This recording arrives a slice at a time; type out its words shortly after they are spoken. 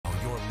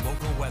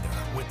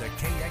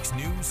KX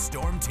News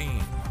Storm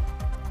Team.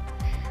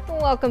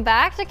 Welcome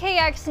back to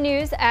KX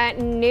News at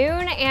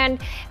noon. And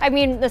I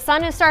mean, the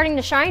sun is starting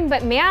to shine,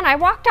 but man, I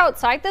walked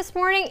outside this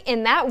morning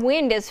and that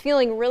wind is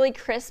feeling really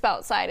crisp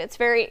outside. It's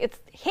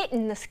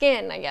hitting the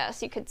skin, I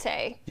guess you could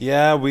say.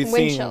 Yeah, we've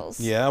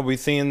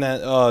seen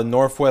that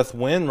northwest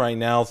wind right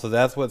now, so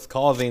that's what's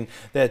causing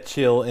that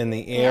chill in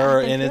the air,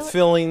 and it's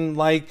feeling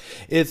like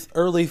it's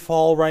early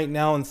fall right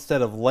now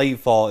instead of late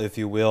fall, if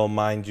you will,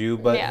 mind you.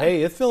 But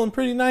hey, it's feeling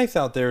pretty nice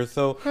out there,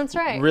 so that's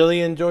right.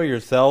 Really enjoy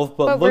yourself.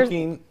 But we're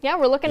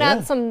looking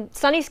at some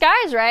sunny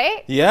skies,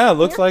 right? Yeah, it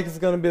looks like it's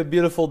going to be a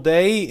beautiful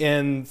day.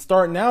 And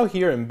starting out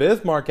here in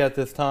Bismarck at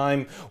this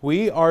time,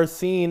 we are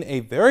seeing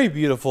a very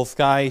beautiful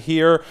sky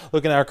here.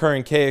 Looking at our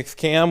current KX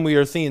cam, we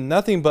are seeing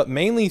nothing but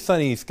mainly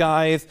sunny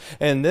skies,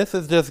 and this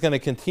is just going to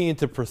continue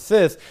to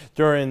persist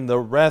during the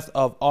rest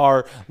of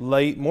our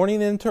late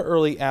morning into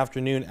early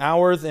afternoon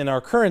hours. And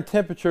our current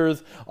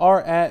temperatures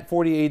are at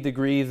 48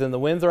 degrees, and the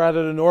winds are out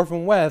of the north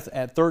and west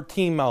at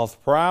 13 miles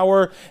per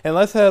hour. And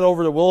let's head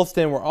over to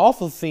Williston. We're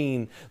also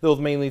seeing those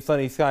mainly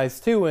sunny skies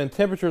too, and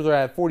temperatures are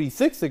at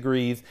 46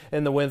 degrees,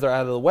 and the winds are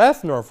out of the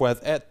west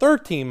northwest at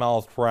 13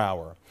 miles per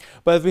hour.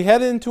 But as we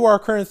head into our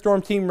current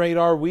storm team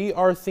radar, we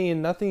are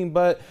seeing nothing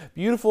but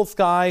beautiful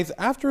skies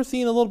after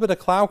seeing a little bit of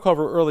cloud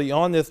cover early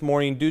on this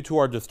morning due to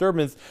our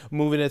disturbance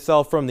moving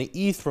itself from the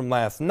east from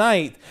last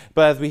night.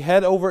 But as we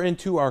head over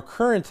into our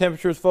current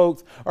temperatures,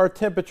 folks, our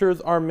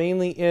temperatures are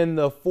mainly in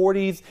the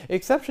 40s,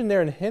 exception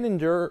there in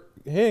Henninger,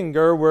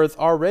 where it's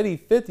already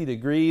 50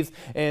 degrees,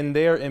 and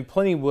there in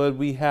Plentywood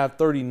we have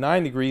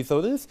 39 degrees, so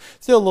it is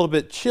still a little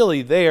bit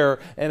chilly there.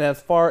 And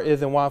as far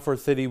as in Watford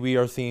City, we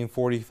are seeing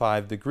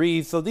 45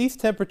 degrees, so these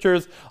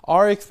temperatures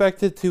are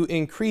expected to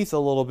increase a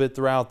little bit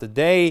throughout the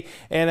day.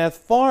 And as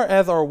far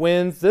as our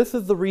winds, this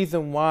is the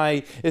reason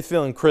why it's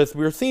feeling crisp.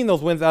 We're seeing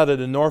those winds out of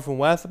the north and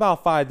west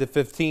about 5 to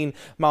 15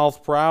 miles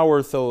per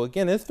hour, so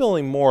again, it's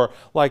feeling more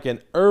like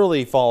an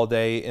early fall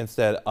day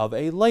instead of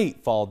a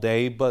late fall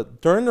day. But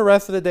during the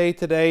rest of the day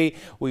today,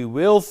 we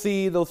will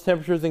see those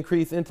temperatures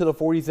increase into the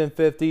 40s and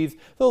 50s,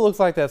 so it looks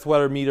like that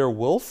sweater meter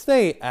will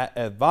stay at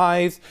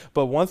advised.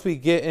 But once we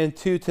get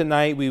into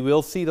tonight, we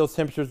will see those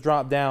temperatures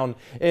drop down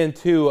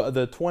into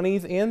the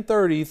 20s and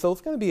 30s, so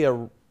it's going to be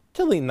a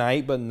chilly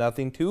night, but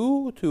nothing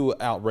too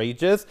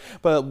outrageous.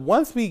 But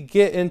once we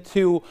get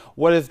into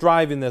what is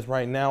driving this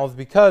right now is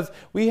because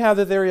we have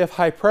this area of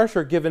high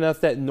pressure giving us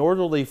that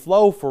northerly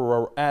flow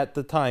for at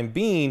the time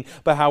being.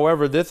 But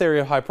however, this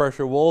area of high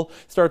pressure will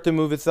start to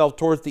move itself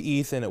towards the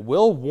east, and it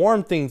will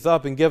warm things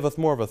up and give us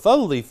more of a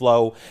southerly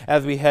flow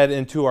as we head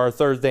into our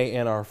Thursday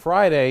and our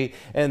Friday.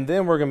 And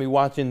then we're going to be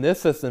watching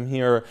this system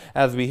here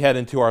as we head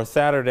into our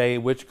Saturday,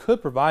 which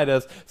could provide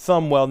us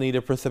some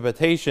well-needed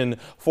precipitation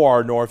for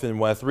our north and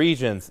west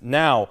regions.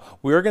 Now,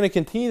 we're going to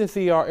continue to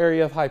see our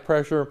area of high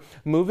pressure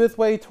move its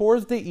way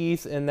towards the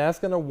east, and that's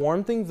going to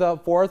warm things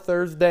up for our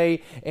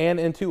Thursday and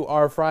into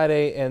our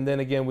Friday. And then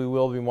again, we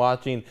will be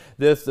watching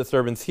this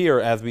disturbance here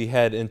as we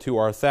head into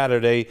our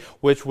Saturday,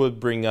 which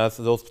would bring us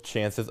those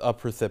chances of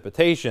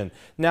precipitation.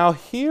 Now,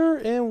 here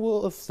in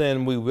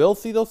Williston, we will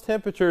see those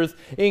temperatures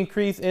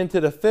increase into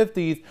the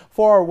 50s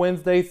for our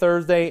Wednesday,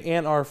 Thursday,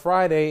 and our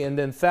Friday. And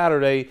then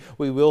Saturday,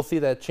 we will see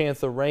that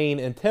chance of rain,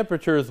 and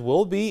temperatures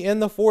will be in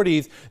the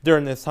 40s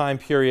during this time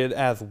period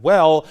as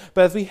well.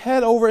 But as we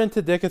head over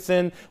into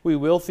Dickinson, we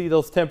will see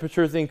those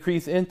temperatures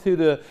increase into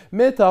the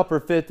mid to upper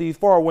 50s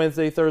for our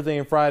Wednesday, Thursday,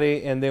 and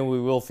Friday, and then we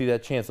will see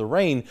that chance of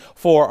rain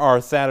for our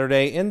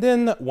Saturday. And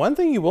then one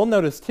thing you will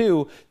notice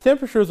too,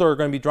 temperatures are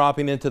going to be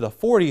dropping into the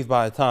 40s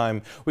by the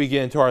time we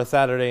get into our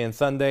Saturday and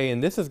Sunday,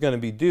 and this is going to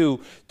be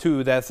due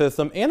to that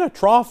system and a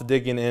trough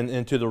digging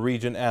into the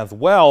region as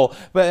well.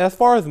 But as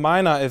far as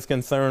Minot is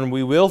concerned,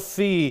 we will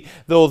see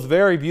those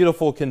very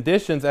beautiful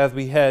conditions as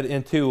we head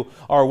into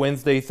our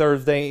Wednesday,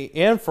 Thursday,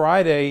 and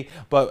Friday.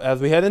 But as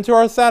we head into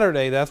our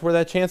Saturday, that's where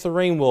that chance of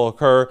rain will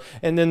occur,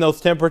 and then those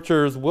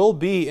temperatures will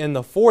be in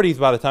the 40s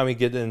by the time we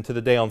get into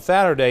the day on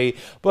Saturday.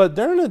 But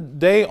during the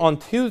day on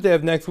Tuesday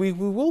of next week,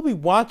 we will be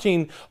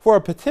watching for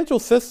a potential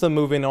system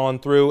moving on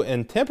through,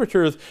 and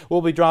temperatures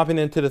will be dropping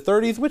into the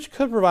 30s, which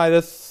could provide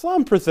us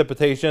some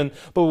precipitation,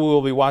 but we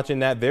will be watching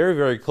that very,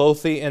 very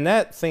closely. And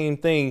that same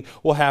thing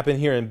will happen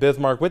here in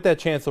Bismarck with that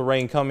chance of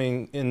rain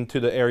coming into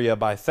the area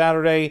by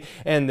Saturday,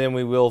 and then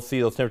we will see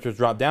those temperatures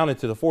drop down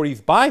into the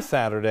 40s by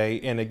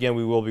Saturday. And again,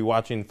 we will be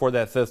watching for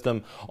that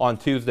system on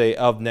Tuesday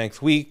of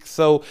next week.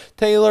 So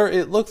Taylor,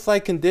 it looks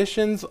like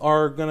conditions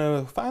are going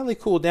to finally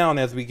cool down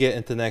as we get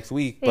into next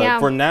week. But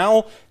for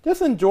now,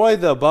 just enjoy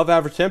the above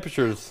average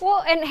temperatures.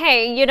 Well, and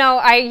hey, you know,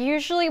 I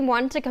usually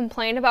want to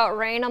complain about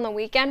rain on the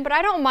weekend, but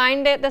I don't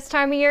mind it this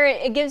time of year.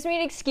 It gives me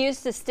an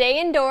excuse to stay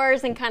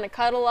indoors and kind of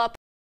cuddle up,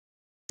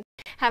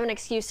 have an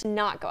excuse to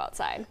not go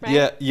outside,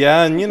 right?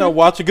 Yeah, and you know,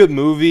 watch a good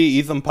movie,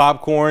 eat some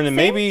popcorn, and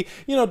maybe,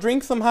 you know,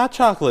 drink some hot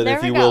chocolate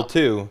if you will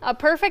too. A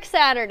perfect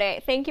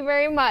Saturday. Thank you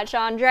very much,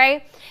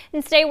 Andre.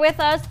 And stay with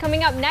us.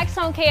 Coming up next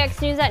on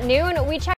KX News at noon, we check